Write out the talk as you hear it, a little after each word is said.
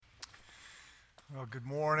Well, good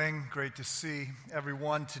morning. Great to see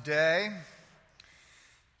everyone today.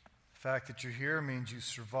 The fact that you're here means you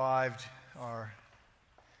survived our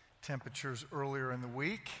temperatures earlier in the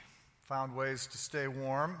week, found ways to stay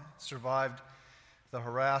warm, survived the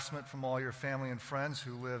harassment from all your family and friends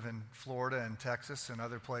who live in Florida and Texas and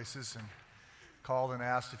other places, and called and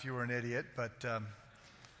asked if you were an idiot, but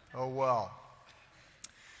oh well.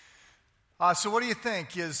 So what do you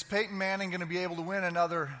think? Is Peyton Manning going to be able to win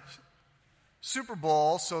another Super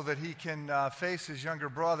Bowl so that he can face his younger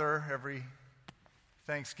brother every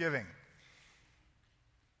Thanksgiving?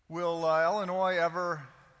 Will Illinois ever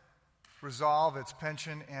resolve its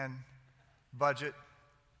pension and budget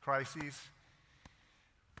crises?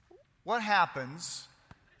 What happens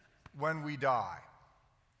when we die?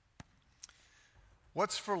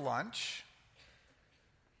 What's for lunch?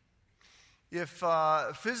 If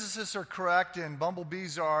physicists are correct and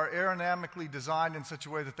bumblebees are aerodynamically designed in such a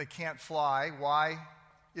way that they can't fly, why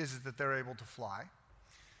is it that they're able to fly?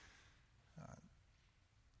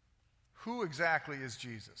 Who exactly is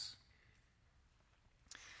Jesus?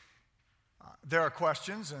 There are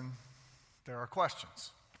questions and there are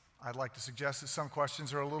questions. I'd like to suggest that some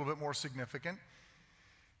questions are a little bit more significant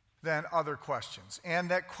than other questions,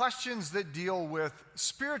 and that questions that deal with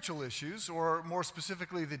spiritual issues, or more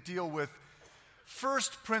specifically that deal with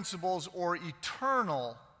first principles or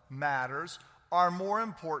eternal matters, are more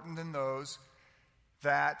important than those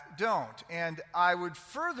that don't. And I would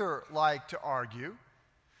further like to argue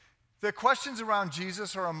that questions around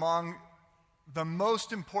Jesus are among the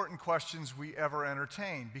most important questions we ever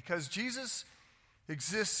entertain, because Jesus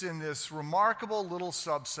exists in this remarkable little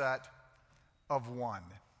subset of one.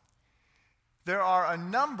 There are a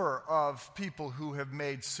number of people who have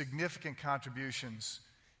made significant contributions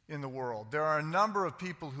in the world. There are a number of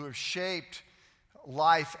people who have shaped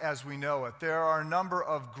life as we know it. There are a number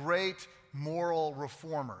of great moral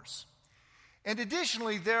reformers. And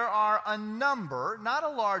additionally, there are a number, not a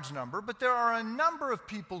large number, but there are a number of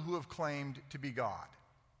people who have claimed to be God.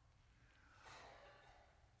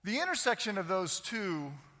 The intersection of those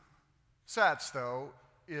two sets, though,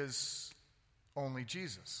 is only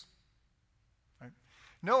Jesus. Right?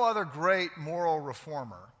 No other great moral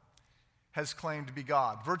reformer has claimed to be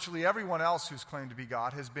God. Virtually everyone else who's claimed to be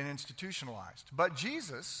God has been institutionalized. But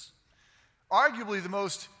Jesus, arguably the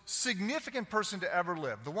most significant person to ever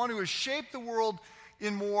live, the one who has shaped the world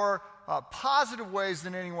in more positive ways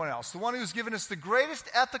than anyone else, the one who's given us the greatest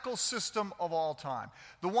ethical system of all time,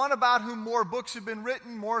 the one about whom more books have been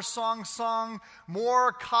written, more songs sung,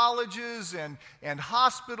 more colleges and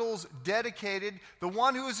hospitals dedicated, the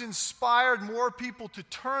one who has inspired more people to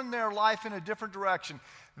turn their life in a different direction.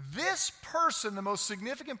 This person, the most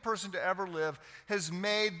significant person to ever live, has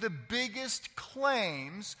made the biggest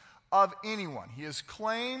claims of anyone. He has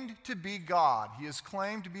claimed to be God. He has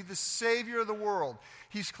claimed to be the Savior of the world.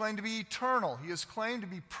 He's claimed to be eternal. He has claimed to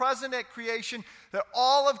be present at creation, that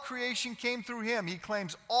all of creation came through him. He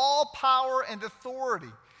claims all power and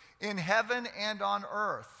authority in heaven and on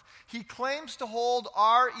earth. He claims to hold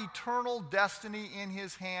our eternal destiny in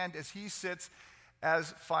his hand as he sits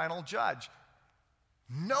as final judge.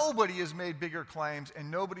 Nobody has made bigger claims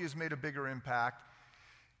and nobody has made a bigger impact.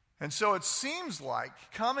 And so it seems like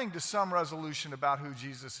coming to some resolution about who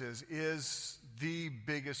Jesus is the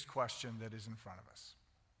biggest question that is in front of us.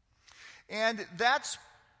 And that's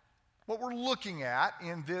what we're looking at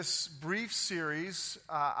in this brief series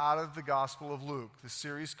out of the Gospel of Luke, the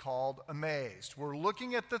series called Amazed. We're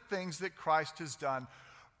looking at the things that Christ has done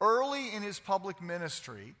early in his public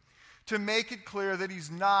ministry to make it clear that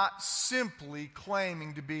he's not simply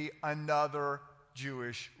claiming to be another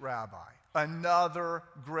Jewish rabbi, another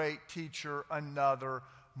great teacher, another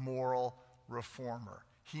moral reformer.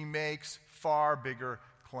 He makes far bigger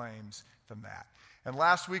claims than that. And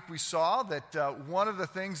last week we saw that one of the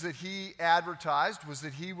things that he advertised was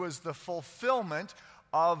that he was the fulfillment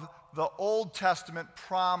of the Old Testament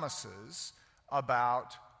promises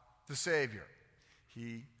about the Savior.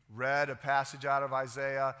 He read a passage out of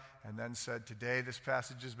Isaiah and then said, "Today this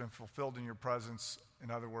passage has been fulfilled in your presence."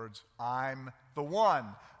 In other words, I'm the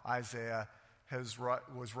one Isaiah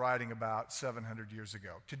was writing about 700 years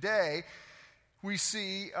ago. Today, we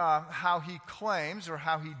see how he claims or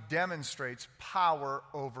how he demonstrates power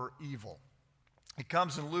over evil. It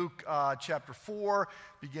comes in Luke chapter 4,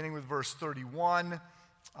 beginning with verse 31.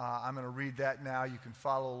 I'm going to read that now. You can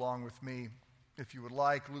follow along with me if you would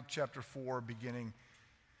like. Luke chapter 4, beginning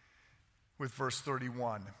with verse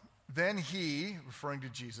 31. Then he, referring to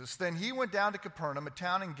Jesus, then he went down to Capernaum, a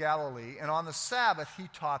town in Galilee, and on the Sabbath he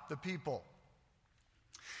taught the people.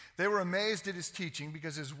 They were amazed at his teaching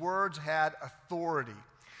because his words had authority.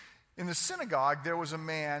 In the synagogue, there was a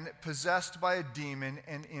man possessed by a demon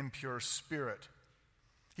and impure spirit.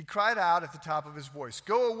 He cried out at the top of his voice,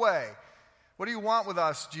 "Go away! What do you want with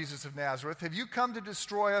us, Jesus of Nazareth? Have you come to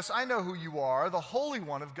destroy us? I know who you are, the Holy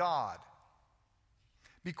One of God."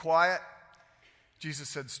 "Be quiet," Jesus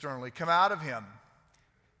said sternly. "Come out of him."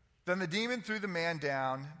 Then the demon threw the man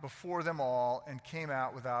down before them all and came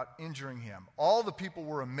out without injuring him. All the people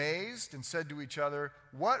were amazed and said to each other,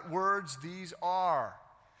 "What words these are!"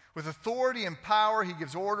 With authority and power, he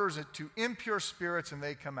gives orders to impure spirits, and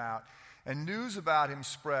they come out. And news about him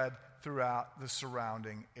spread throughout the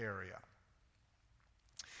surrounding area.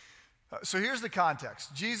 So here's the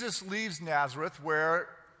context. Jesus leaves Nazareth, where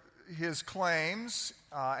his claims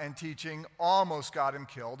and teaching almost got him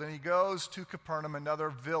killed, and he goes to Capernaum, another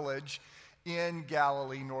village in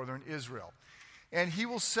Galilee, northern Israel. And he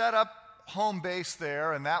will set up home base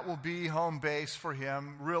there, and that will be home base for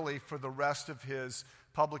him, really, for the rest of his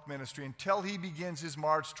public ministry until he begins his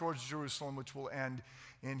march towards Jerusalem, which will end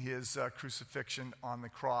in his crucifixion on the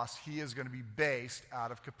cross. He is going to be based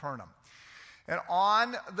out of Capernaum. And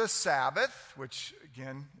on the Sabbath, which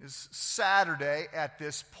again is Saturday at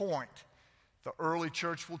this point, the early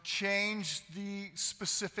church will change the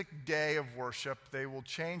specific day of worship. They will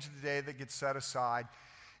change the day that gets set aside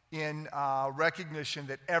in recognition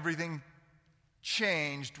that everything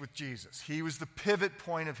changed with Jesus. He was the pivot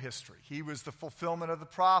point of history. He was the fulfillment of the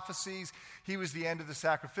prophecies. He was the end of the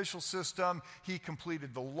sacrificial system. He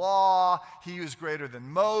completed the law. He was greater than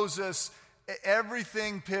Moses.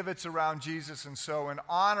 Everything pivots around Jesus, and so in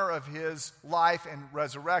honor of his life and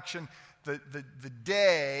resurrection, the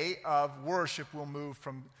day of worship will move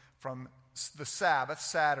from the Sabbath,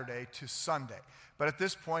 Saturday, to Sunday. But at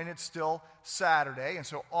this point, it's still Saturday. And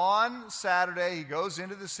so on Saturday, he goes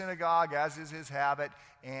into the synagogue, as is his habit,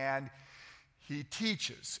 and he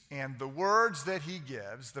teaches. And the words that he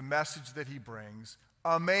gives, the message that he brings,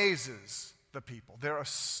 amazes the people. They're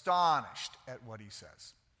astonished at what he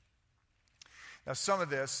says. Now, some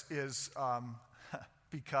of this is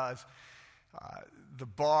because the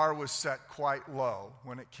bar was set quite low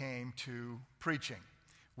when it came to preaching.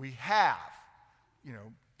 We have,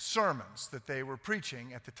 sermons that they were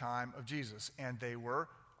preaching at the time of Jesus, and they were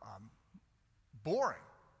boring,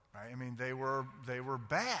 right? I mean, they were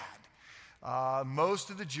bad. Most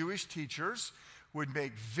of the Jewish teachers would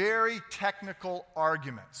make very technical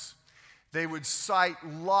arguments. They would cite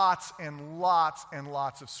lots and lots and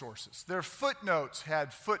lots of sources. Their footnotes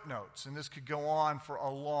had footnotes, and this could go on for a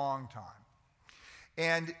long time.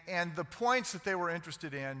 And the points that they were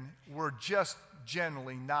interested in were just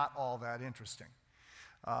generally not all that interesting.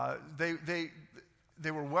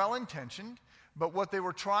 They were well-intentioned, but what they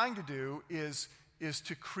were trying to do is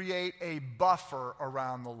to create a buffer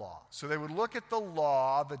around the law. So they would look at the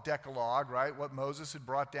law, the Decalogue, right, what Moses had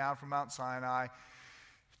brought down from Mount Sinai,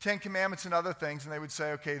 Ten Commandments and other things, and they would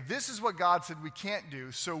say, okay, this is what God said we can't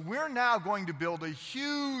do, so we're now going to build a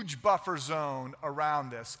huge buffer zone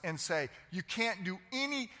around this and say, you can't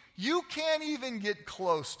even get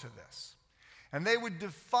close to this. And they would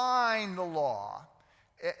define the law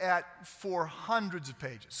for hundreds of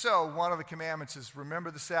pages. So one of the commandments is remember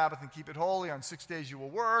the Sabbath and keep it holy. On 6 days you will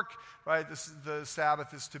work, right? The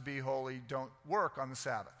Sabbath is to be holy. Don't work on the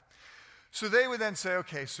Sabbath. So they would then say,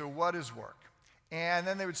 okay, so what is work? And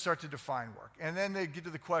then they would start to define work. And then they'd get to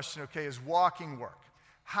the question, okay, is walking work?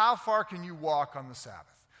 How far can you walk on the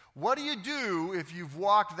Sabbath? What do you do if you've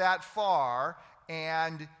walked that far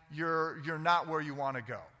and you're not where you want to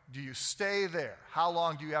go? Do you stay there? How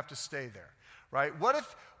long do you have to stay there? Right?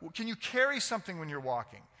 Can you carry something when you're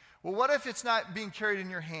walking? Well, what if it's not being carried in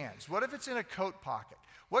your hands? What if it's in a coat pocket?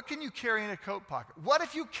 What can you carry in a coat pocket? What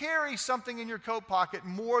if you carry something in your coat pocket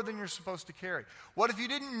more than you're supposed to carry? What if you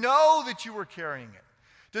didn't know that you were carrying it?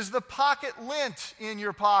 Does the pocket lint in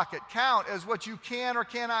your pocket count as what you can or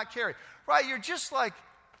cannot carry? Right? You're just like,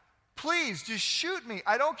 please, just shoot me.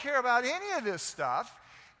 I don't care about any of this stuff.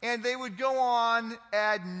 And they would go on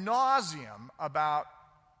ad nauseum about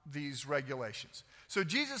these regulations. So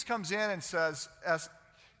Jesus comes in and says, as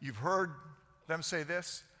you've heard them say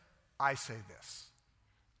this, I say this.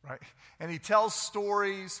 Right? And he tells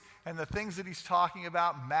stories, and the things that he's talking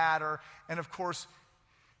about matter. And of course,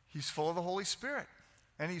 he's full of the Holy Spirit.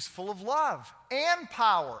 And he's full of love and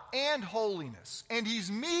power and holiness. And he's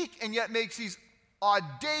meek and yet makes these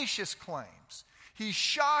audacious claims. He's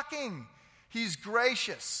shocking. He's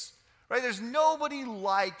gracious. Right? There's nobody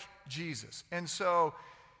like Jesus. And so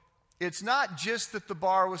it's not just that the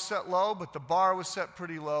bar was set low, but the bar was set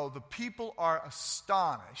pretty low. The people are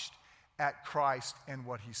astonished at Christ and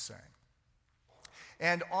what he's saying.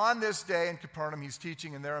 And on this day in Capernaum, he's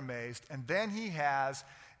teaching and they're amazed. And then he has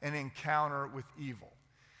an encounter with evil.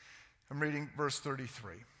 I'm reading verse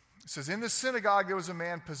 33. It says, "In the synagogue there was a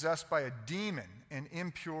man possessed by a demon, an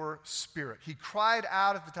impure spirit. He cried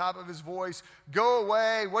out at the top of his voice, 'Go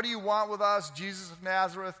away! What do you want with us, Jesus of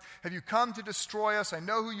Nazareth? Have you come to destroy us? I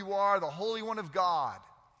know who you are, the Holy One of God.'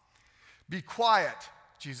 'Be quiet,'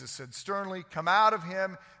 Jesus said sternly. 'Come out of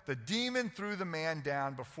him.' The demon threw the man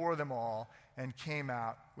down before them all and came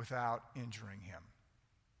out without injuring him."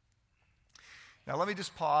 Now let me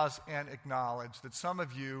just pause and acknowledge that some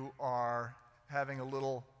of you are having a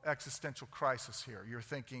little existential crisis here. You're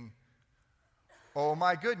thinking, oh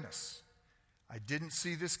my goodness, I didn't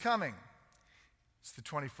see this coming. It's the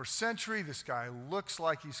 21st century. This guy looks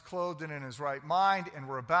like he's clothed and in his right mind, and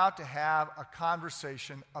we're about to have a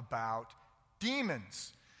conversation about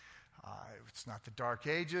demons. It's not the Dark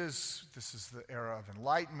Ages. This is the era of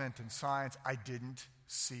enlightenment and science. I didn't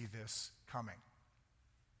see this coming.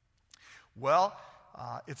 Well,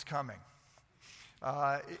 it's coming.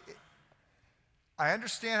 I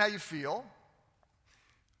understand how you feel,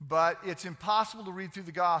 but it's impossible to read through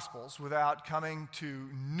the Gospels without coming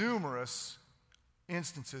to numerous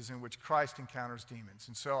instances in which Christ encounters demons.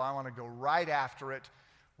 And so I want to go right after it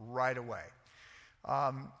right away.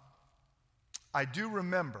 I do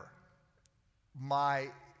remember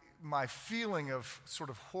my feeling of sort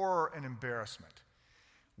of horror and embarrassment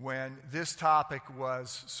when this topic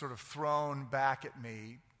was sort of thrown back at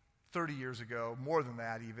me 30 years ago, more than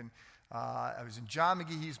that even. I was in John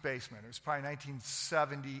McGee's basement. It was probably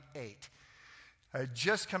 1978. I had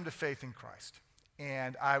just come to faith in Christ,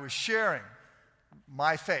 and I was sharing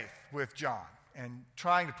my faith with John and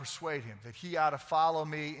trying to persuade him that he ought to follow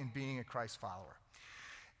me in being a Christ follower.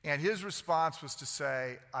 And his response was to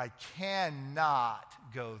say, "I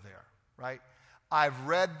cannot go there," right? "I've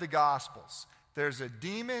read the Gospels. There's a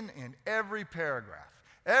demon in every paragraph.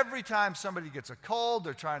 Every time somebody gets a cold,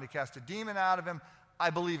 they're trying to cast a demon out of him. I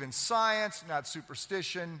believe in science, not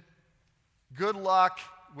superstition. Good luck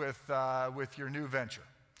with your new venture."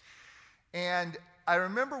 And I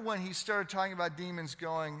remember when he started talking about demons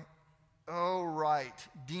going, "Oh, right,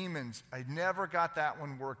 demons. I never got that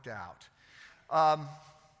one worked out."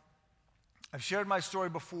 I've shared my story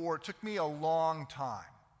before. It took me a long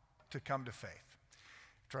time to come to faith.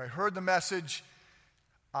 After I heard the message,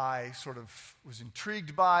 I sort of was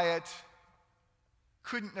intrigued by it,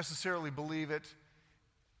 couldn't necessarily believe it,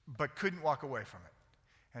 but couldn't walk away from it.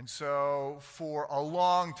 And so for a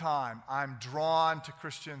long time, I'm drawn to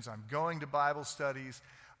Christians. I'm going to Bible studies.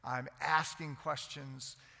 I'm asking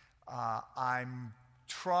questions. I'm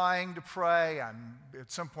trying to pray.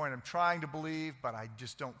 At some point, I'm trying to believe, but I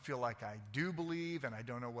just don't feel like I do believe, and I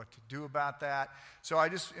don't know what to do about that. So I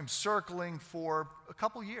just am circling for a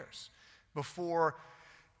couple years before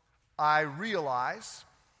I realize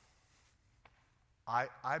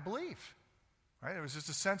I believe. Right? It was just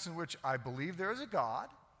a sense in which I believe there is a God.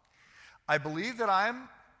 I believe that I'm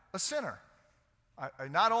a sinner. I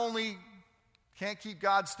not only can't keep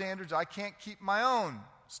God's standards, I can't keep my own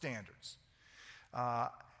standards. I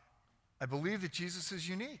believe that Jesus is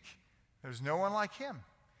unique. There's no one like him.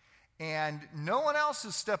 And no one else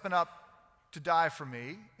is stepping up to die for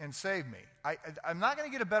me and save me. I'm not going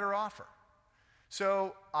to get a better offer.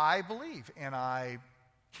 So I believe, and I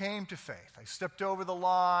came to faith. I stepped over the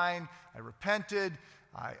line. I repented.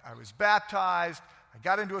 I was baptized. I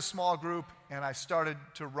got into a small group, and I started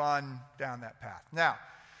to run down that path. Now,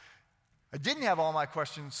 I didn't have all my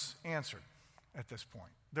questions answered at this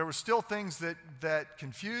point. There were still things that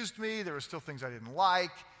confused me. There were still things I didn't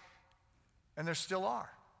like, and there still are.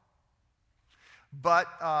 But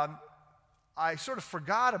I sort of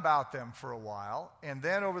forgot about them for a while, and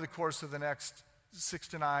then over the course of the next 6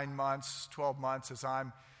 to 9 months, 12 months, as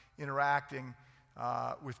I'm interacting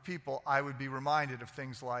with people, I would be reminded of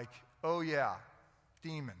things like, oh yeah,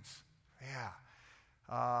 demons,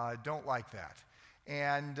 yeah, don't like that.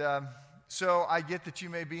 And so I get that you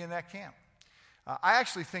may be in that camp. I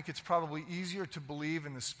actually think it's probably easier to believe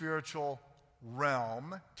in the spiritual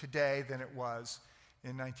realm today than it was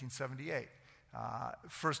in 1978.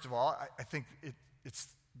 First of all, I think it's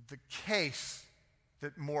the case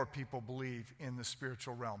that more people believe in the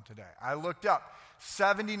spiritual realm today. I looked up,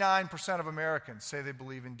 79% of Americans say they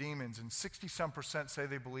believe in demons, and 60-some% say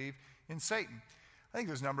they believe in Satan. I think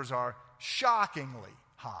those numbers are shockingly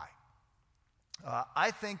high. I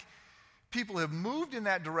think people have moved in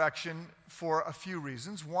that direction for a few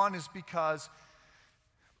reasons. One is because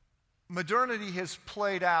modernity has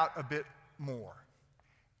played out a bit more.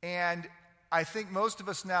 And I think most of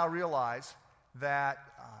us now realize that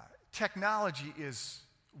technology is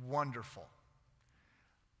wonderful,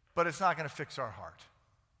 but it's not going to fix our heart.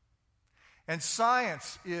 And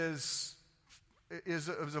science is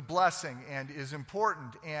a blessing and is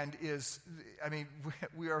important and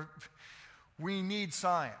we need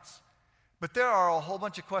science. But there are a whole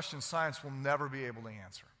bunch of questions science will never be able to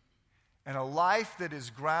answer. And a life that is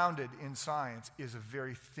grounded in science is a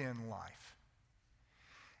very thin life.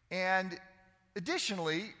 And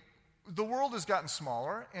additionally, the world has gotten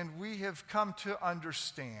smaller, and we have come to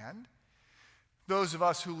understand, those of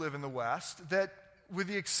us who live in the West, that with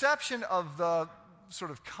the exception of the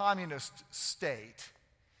sort of communist state,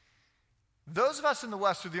 those of us in the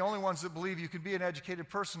West are the only ones that believe you can be an educated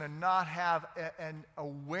person and not have an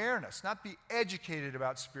awareness, not be educated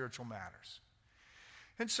about spiritual matters.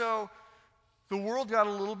 And so the world got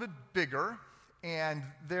a little bit bigger, and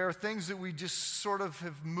there are things that we just sort of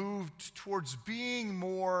have moved towards being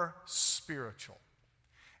more spiritual.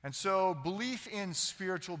 And so belief in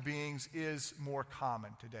spiritual beings is more common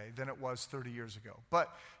today than it was 30 years ago. But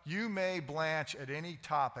you may blanch at any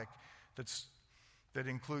topic that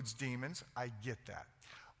includes demons. I get that.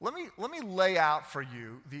 Let me lay out for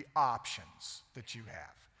you the options that you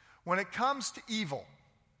have. When it comes to evil,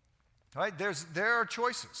 right, there are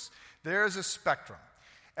choices. There's a spectrum.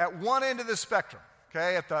 At one end of the spectrum,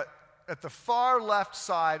 okay, at the far left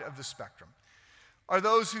side of the spectrum, are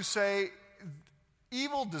those who say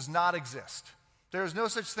evil does not exist. There is no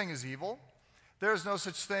such thing as evil. There is no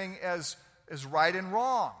such thing as right and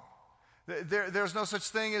wrong. There's no such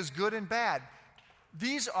thing as good and bad.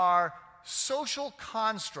 These are social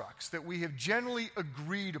constructs that we have generally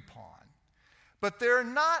agreed upon, but they're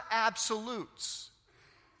not absolutes.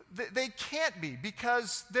 They can't be,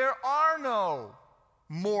 because there are no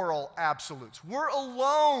moral absolutes. We're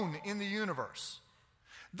alone in the universe.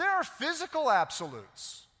 There are physical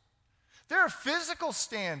absolutes. There are physical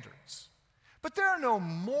standards. But there are no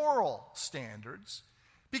moral standards,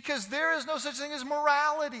 because there is no such thing as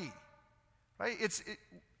morality. Right?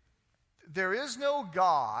 There is no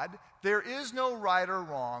God. There is no right or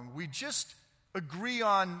wrong. We just agree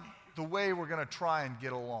on the way we're going to try and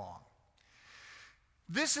get along.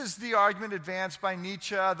 This is the argument advanced by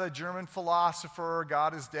Nietzsche, the German philosopher,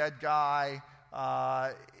 God is dead guy.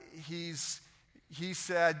 He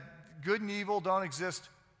said, good and evil don't exist,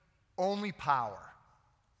 only power.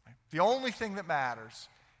 Right? The only thing that matters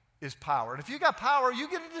is power. And if you got power, you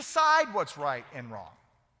get to decide what's right and wrong.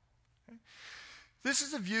 Okay? This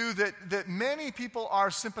is a view that many people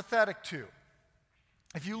are sympathetic to.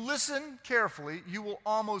 If you listen carefully, you will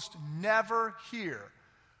almost never hear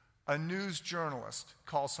a news journalist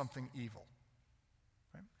call something evil.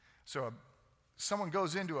 Right? So someone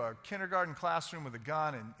goes into a kindergarten classroom with a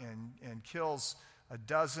gun and kills a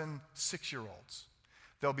dozen 6-year-olds.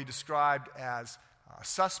 They'll be described as a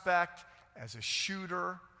suspect, as a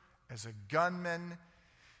shooter, as a gunman.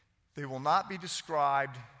 They will not be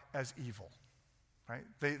described as evil. Right?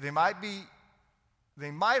 They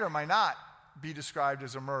might or might not be described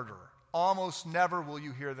as a murderer. Almost never will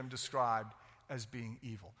you hear them described as being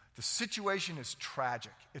evil. The situation is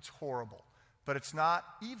tragic. It's horrible. But it's not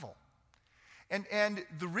evil. And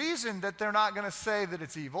the reason that they're not going to say that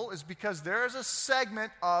it's evil is because there is a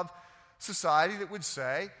segment of society that would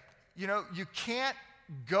say, you can't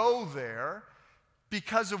go there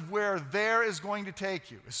because of where there is going to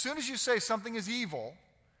take you. As soon as you say something is evil,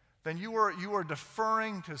 then you are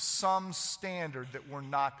deferring to some standard that we're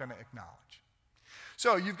not going to acknowledge.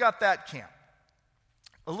 So you've got that camp.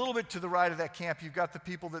 A little bit to the right of that camp, you've got the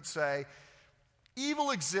people that say,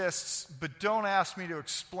 evil exists, but don't ask me to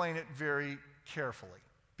explain it very carefully,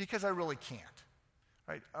 because I really can't.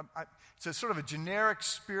 Right? It's a sort of a generic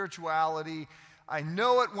spirituality. I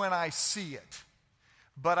know it when I see it,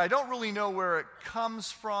 but I don't really know where it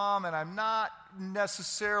comes from, and I'm not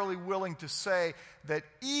necessarily willing to say that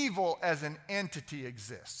evil as an entity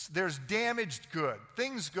exists. There's damaged good.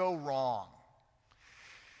 Things go wrong.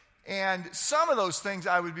 And some of those things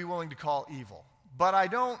I would be willing to call evil, but I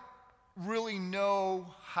don't really know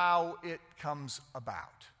how it comes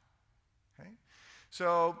about. Okay?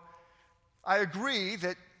 So I agree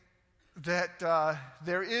that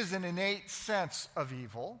there is an innate sense of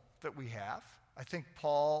evil that we have. I think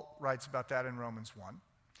Paul writes about that in Romans 1.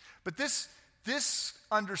 But this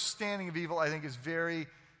understanding of evil, I think, is very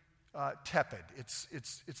tepid.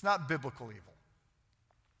 It's not biblical evil.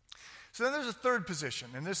 So then there's a third position,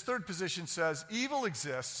 and this third position says evil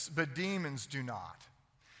exists, but demons do not.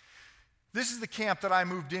 This is the camp that I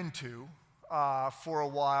moved into for a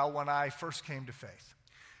while when I first came to faith.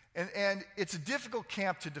 And it's a difficult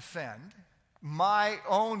camp to defend. My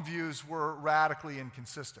own views were radically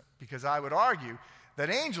inconsistent, because I would argue that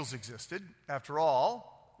angels existed, after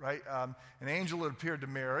all, right? An angel had appeared to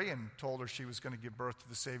Mary and told her she was going to give birth to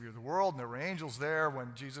the Savior of the world, and there were angels there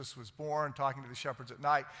when Jesus was born, talking to the shepherds at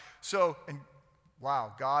night. So, and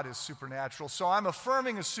wow, God is supernatural. So I'm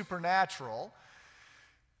affirming a supernatural,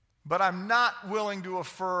 but I'm not willing to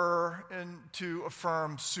affirm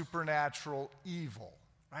supernatural evil.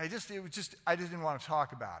 I just didn't want to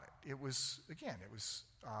talk about it. It was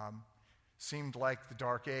seemed like the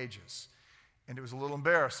Dark Ages, and it was a little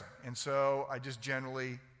embarrassing. And so I just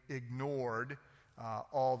generally ignored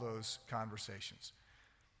all those conversations.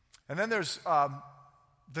 And then there's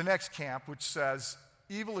the next camp, which says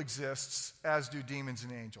evil exists, as do demons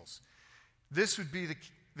and angels. This would be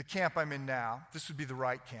the camp I'm in now. This would be the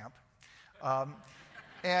right camp.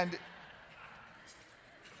 And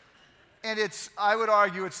I would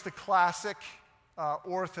argue it's the classic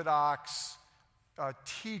Orthodox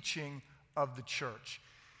teaching of the church.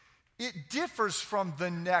 It differs from the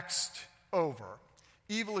next over.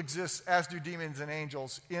 Evil exists, as do demons and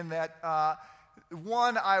angels, in that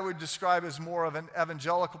one I would describe as more of an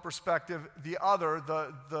evangelical perspective. The other,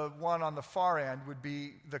 the one on the far end, would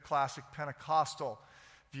be the classic Pentecostal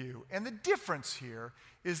view. And the difference here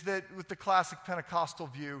is that with the classic Pentecostal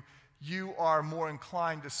view, you are more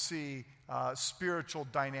inclined to see spiritual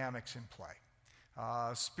dynamics in play.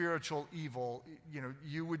 Spiritual evil,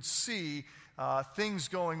 you would see things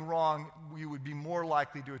going wrong, you would be more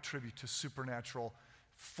likely to attribute to supernatural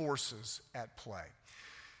forces at play.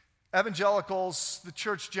 Evangelicals, the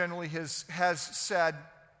church generally has said,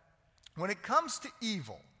 when it comes to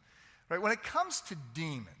evil, right, when it comes to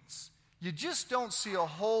demons, you just don't see a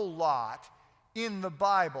whole lot in the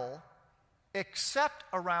Bible except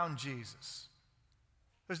around Jesus.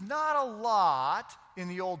 There's not a lot in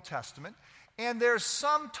the Old Testament, and there's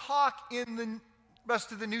some talk in the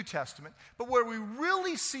rest of the New Testament, but where we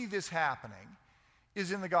really see this happening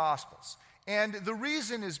is in the Gospels. And the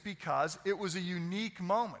reason is because it was a unique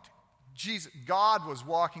moment. God was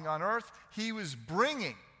walking on earth. He was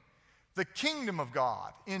bringing the kingdom of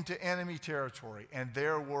God into enemy territory, and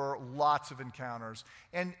there were lots of encounters.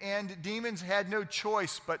 And demons had no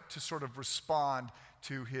choice but to sort of respond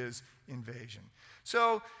to his invasion.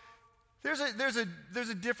 So there's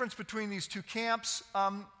a difference between these two camps.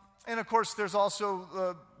 And of course, there's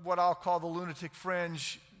also what I'll call the lunatic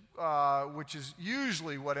fringe, which is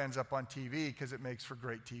usually what ends up on TV because it makes for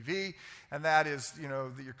great TV. And that is,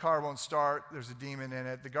 that your car won't start, there's a demon in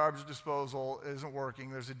it. The garbage disposal isn't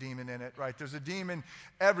working, there's a demon in it, right? There's a demon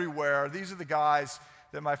everywhere. These are the guys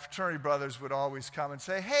that my fraternity brothers would always come and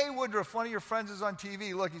say, hey, Woodruff, one of your friends is on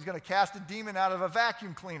TV. Look, he's going to cast a demon out of a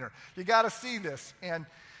vacuum cleaner. You got to see this. And,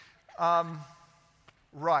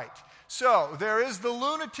 right. So there is the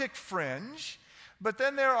lunatic fringe, but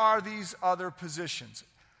then there are these other positions.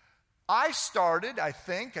 I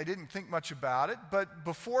didn't think much about it, but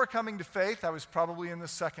before coming to faith, I was probably in the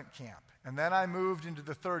second camp. And then I moved into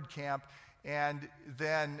the third camp, and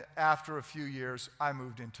then after a few years, I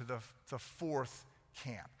moved into the fourth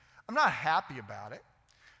camp. I'm not happy about it.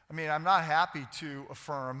 I mean, I'm not happy to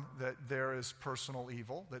affirm that there is personal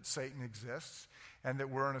evil, that Satan exists, and that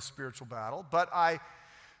we're in a spiritual battle, but I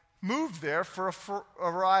moved there for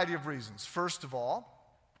a variety of reasons. First of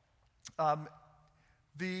all,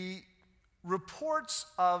 the reports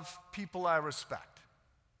of people I respect.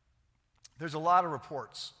 There's a lot of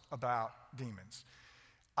reports about demons.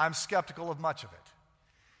 I'm skeptical of much of it.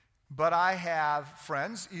 But I have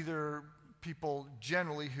friends, either people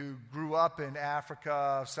generally who grew up in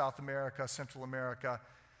Africa, South America, Central America,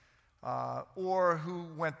 or who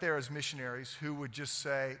went there as missionaries, who would just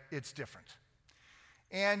say, it's different.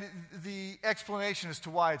 And the explanation as to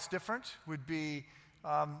why it's different would be,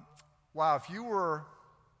 wow, if you were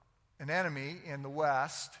an enemy in the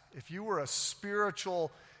West, if you were a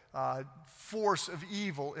spiritual force of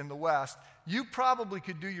evil in the West, you probably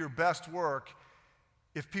could do your best work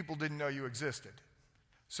if people didn't know you existed.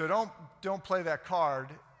 So don't play that card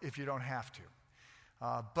if you don't have to.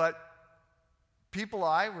 But people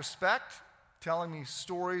I respect telling me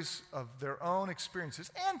stories of their own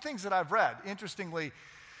experiences and things that I've read. Interestingly,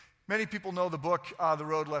 many people know the book, The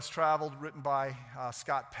Road Less Traveled, written by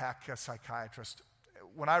Scott Peck, a psychiatrist.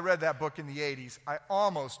 When I read that book in the 80s, I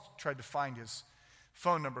almost tried to find his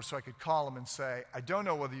phone number so I could call him and say, I don't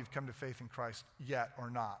know whether you've come to faith in Christ yet or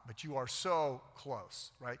not, but you are so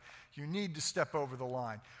close, right? You need to step over the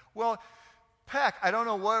line. Well, Peck, I don't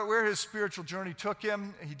know where his spiritual journey took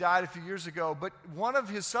him. He died a few years ago, but one of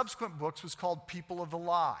his subsequent books was called People of the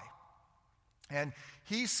Lie. And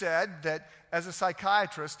he said that as a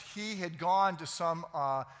psychiatrist, he had gone to some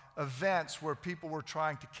events where people were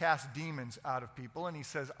trying to cast demons out of people. And he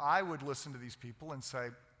says, I would listen to these people and say,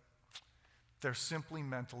 They're simply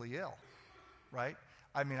mentally ill, right?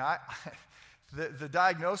 I mean, the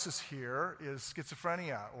diagnosis here is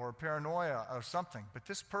schizophrenia or paranoia or something. But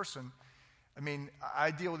this person, I mean,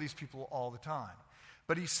 I deal with these people all the time.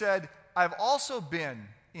 But he said, I've also been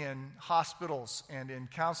in hospitals and in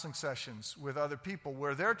counseling sessions with other people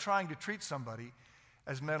where they're trying to treat somebody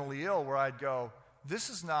as mentally ill, where I'd go, this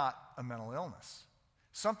is not a mental illness.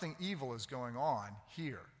 Something evil is going on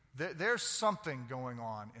here. There's something going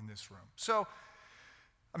on in this room. So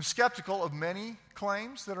I'm skeptical of many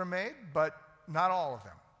claims that are made, but not all of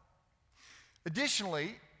them.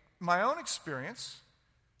 Additionally, my own experience,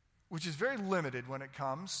 which is very limited when it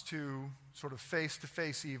comes to sort of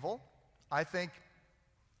face-to-face evil, I think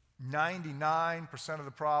 99% of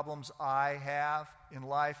the problems I have in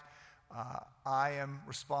life, I am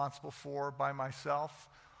responsible for by myself.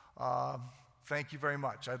 Thank you very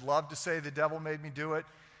much. I'd love to say the devil made me do it.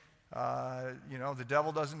 The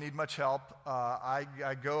devil doesn't need much help.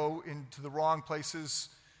 I go into the wrong places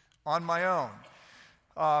on my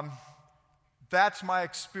own. That's my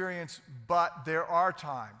experience, but there are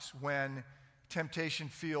times when temptation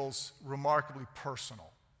feels remarkably personal,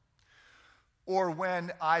 or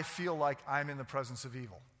when I feel like I'm in the presence of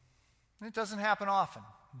evil. And it doesn't happen often,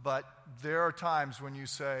 but there are times when you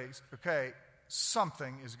say, okay,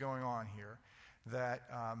 something is going on here that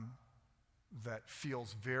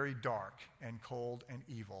feels very dark and cold and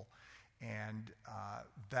evil, and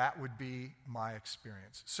that would be my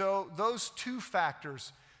experience. So those two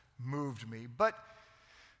factors moved me. But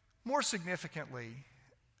more significantly,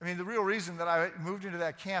 I mean, the real reason that I moved into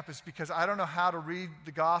that camp is because I don't know how to read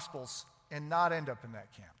the Gospels and not end up in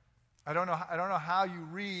that camp. I don't know how you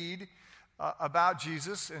read about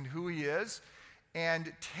Jesus and who he is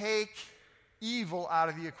and take evil out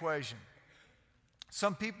of the equation.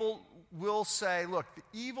 Some people will say, look, the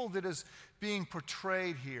evil that is being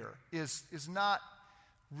portrayed here is not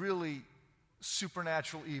really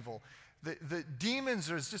supernatural evil. The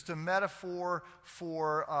demons is just a metaphor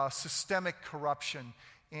for systemic corruption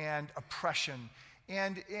and oppression.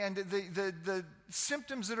 And the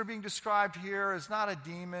symptoms that are being described here is not a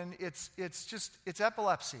demon, it's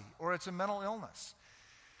epilepsy or it's a mental illness.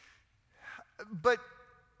 But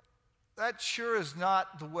that sure is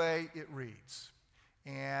not the way it reads.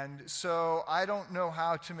 And so I don't know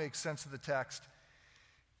how to make sense of the text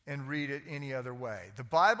and read it any other way. The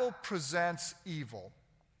Bible presents evil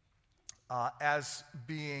as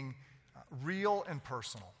being real and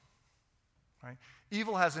personal. Right?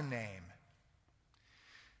 Evil has a name.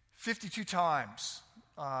 52 times,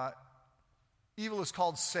 evil is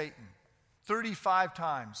called Satan. 35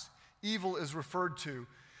 times, evil is referred to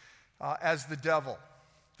as the devil.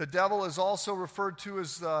 The devil is also referred to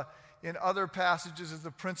as in other passages as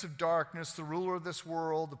the prince of darkness, the ruler of this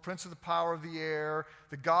world, the prince of the power of the air,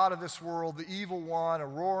 the god of this world, the evil one, a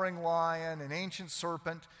roaring lion, an ancient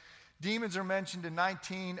serpent. Demons are mentioned in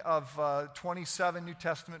 19 of 27 New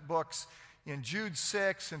Testament books. In Jude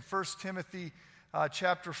 6 and 1 Timothy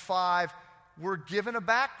chapter 5, we're given a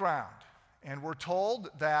background, and we're told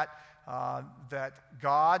that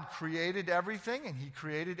God created everything, and he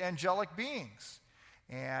created angelic beings.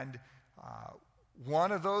 And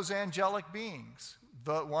one of those angelic beings,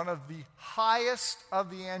 one of the highest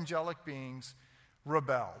of the angelic beings,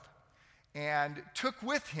 rebelled and took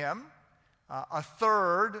with him a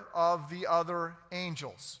third of the other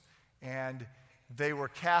angels. And they were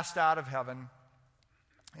cast out of heaven,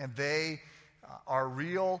 and they are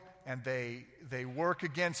real, and they work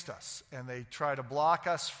against us, and they try to block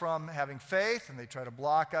us from having faith, and they try to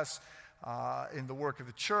block us in the work of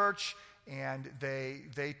the church, and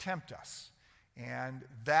they tempt us. And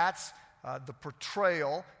that's the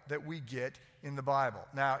portrayal that we get in the Bible.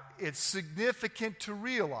 Now, it's significant to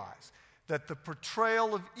realize that the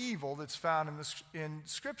portrayal of evil that's found in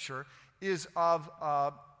Scripture is of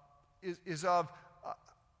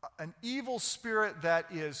an evil spirit that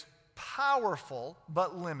is powerful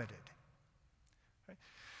but limited. Right?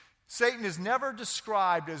 Satan is never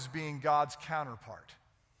described as being God's counterpart.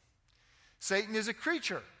 Satan is a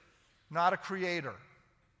creature, not a creator.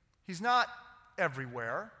 He's not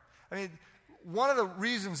everywhere. I mean, one of the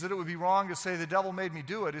reasons that it would be wrong to say the devil made me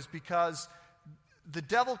do it is because the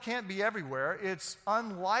devil can't be everywhere. It's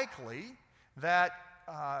unlikely that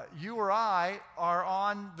you or I are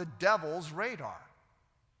on the devil's radar.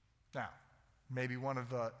 Now, maybe one of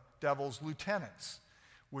the devil's lieutenants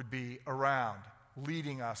would be around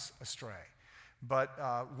leading us astray. But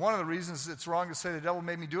one of the reasons it's wrong to say the devil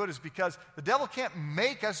made me do it is because the devil can't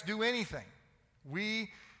make us do anything.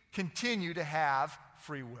 We continue to have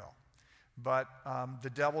free will. But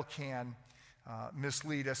the devil can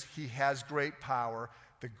mislead us. He has great power,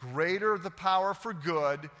 The greater the power for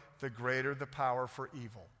good, the greater the power for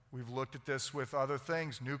evil. We've looked at this with other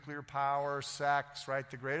things, nuclear power, sex, right?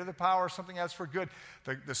 The greater the power something has for good,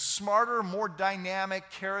 the smarter, more dynamic,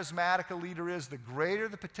 charismatic a leader is, the greater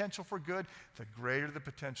the potential for good, the greater the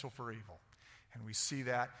potential for evil. And we see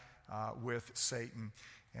that with Satan.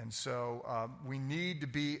 And so we need to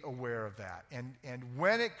be aware of that. And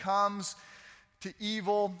when it comes to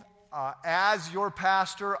evil, as your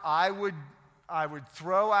pastor, I would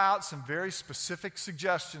throw out some very specific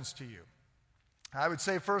suggestions to you. I would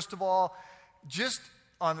say, first of all, just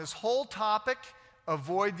on this whole topic,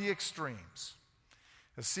 avoid the extremes.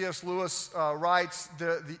 As C.S. Lewis writes,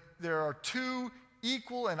 there are two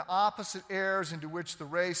equal and opposite errors into which the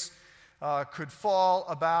race could fall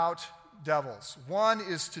about devils. One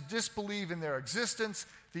is to disbelieve in their existence.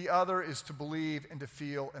 The other is to believe and to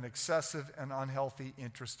feel an excessive and unhealthy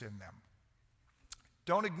interest in them.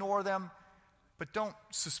 Don't ignore them, but don't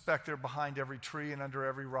suspect they're behind every tree and under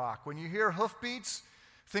every rock. When you hear hoofbeats,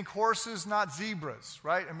 think horses, not zebras,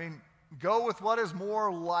 right? I mean, go with what is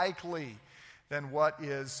more likely than what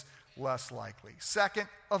is less likely. Second,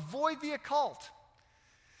 avoid the occult.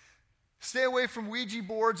 Stay away from Ouija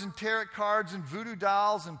boards and tarot cards and voodoo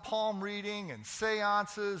dolls and palm reading and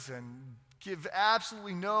seances, and give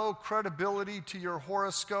absolutely no credibility to your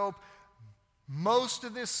horoscope. Most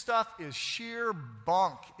of this stuff is sheer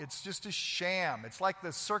bunk. It's just a sham. It's like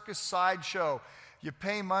the circus sideshow. You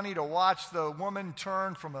pay money to watch the woman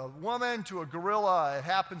turn from a woman to a gorilla. It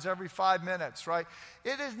happens every 5 minutes, right?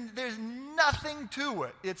 There's nothing to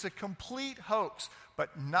it. It's a complete hoax,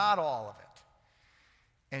 but not all of it.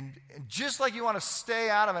 And just like you want to stay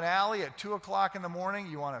out of an alley at 2 o'clock in the morning,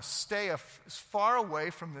 you want to stay as far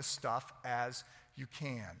away from this stuff as you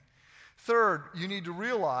can. Third, you need to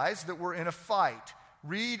realize that we're in a fight.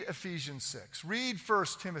 Read Ephesians 6. Read 1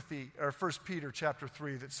 Peter chapter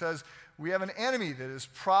 3 that says we have an enemy that is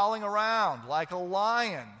prowling around like a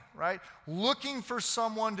lion, right? Looking for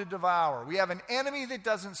someone to devour. We have an enemy that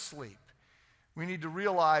doesn't sleep. We need to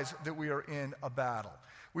realize that we are in a battle.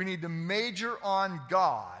 We need to major on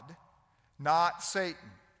God, not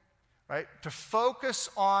Satan, right? To focus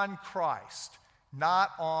on Christ,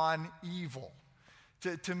 not on evil.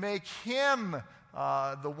 To make him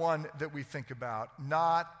the one that we think about,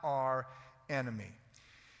 not our enemy.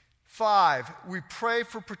 5, we pray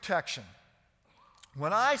for protection.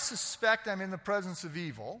 When I suspect I'm in the presence of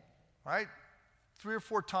evil, right, 3 or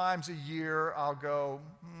 4 times a year I'll go,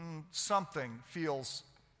 something feels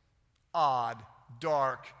odd,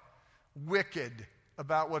 dark, wicked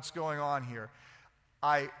about what's going on here.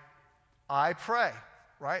 I pray,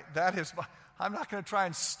 right? That is I'm not going to try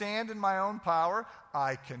and stand in my own power.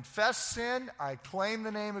 I confess sin. I claim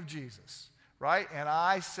the name of Jesus, right? And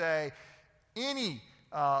I say, any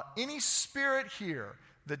spirit here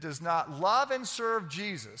that does not love and serve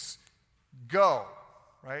Jesus, go,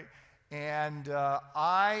 right? And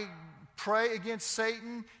I pray against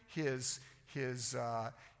Satan, his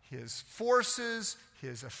forces,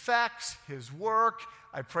 his effects, his work.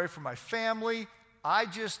 I pray for my family. I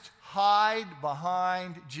just hide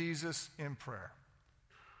behind Jesus in prayer.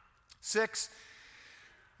 6,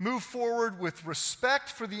 move forward with respect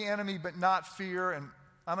for the enemy but not fear. And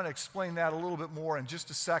I'm going to explain that a little bit more in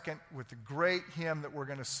just a second with the great hymn that we're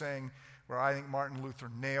going to sing where I think Martin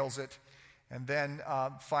Luther nails it. And then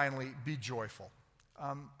finally, be joyful.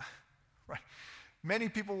 Right. Many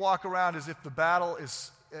people walk around as if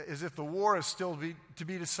the war is still to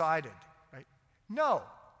be decided. Right? No.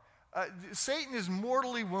 Satan is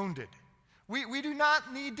mortally wounded. We do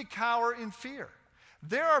not need to cower in fear.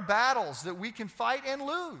 There are battles that we can fight and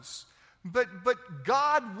lose. But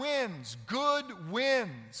God wins. Good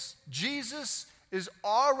wins. Jesus is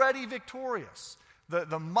already victorious.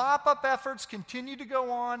 The mop-up efforts continue to go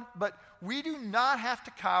on, but we do not have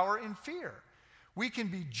to cower in fear. We can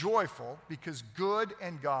be joyful because good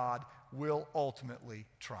and God will ultimately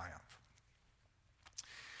triumph.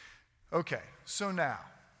 Okay, so now,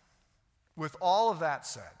 with all of that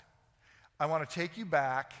said, I want to take you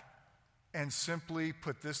back and simply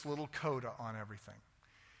put this little coda on everything.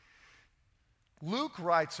 Luke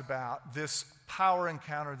writes about this power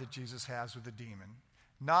encounter that Jesus has with the demon,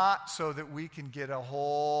 not so that we can get a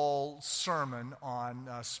whole sermon on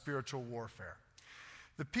spiritual warfare.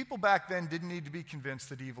 The people back then didn't need to be convinced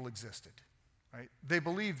that evil existed, right? They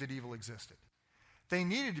believed that evil existed. They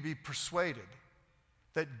needed to be persuaded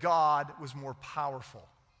that God was more powerful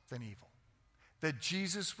than evil, that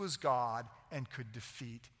Jesus was God and could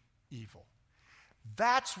defeat evil.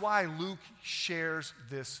 That's why Luke shares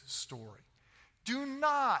this story. Do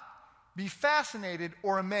not be fascinated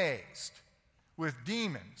or amazed with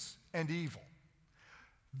demons and evil.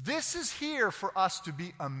 This is here for us to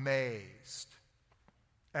be amazed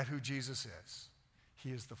at who Jesus is.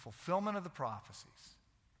 He is the fulfillment of the prophecies.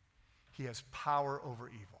 He has power over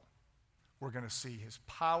evil. We're going to see his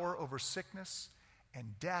power over sickness and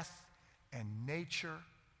death and nature.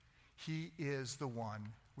 He is the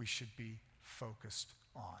one we should be focused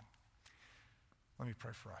on. Let me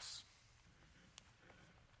pray for us.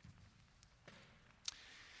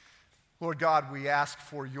 Lord God, we ask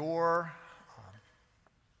for your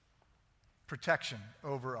protection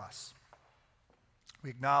over us. We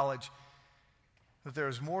acknowledge that there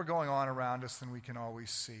is more going on around us than we can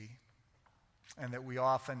always see, and that we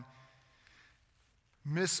often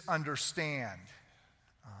misunderstand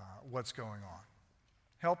what's going on.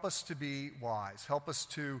 Help us to be wise. Help us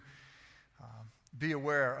to be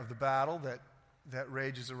aware of the battle that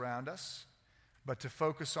rages around us, but to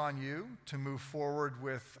focus on you, to move forward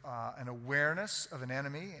with an awareness of an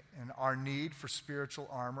enemy and our need for spiritual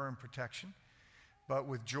armor and protection, but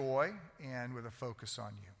with joy and with a focus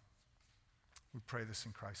on you. We pray this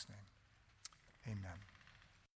in Christ's name. Amen.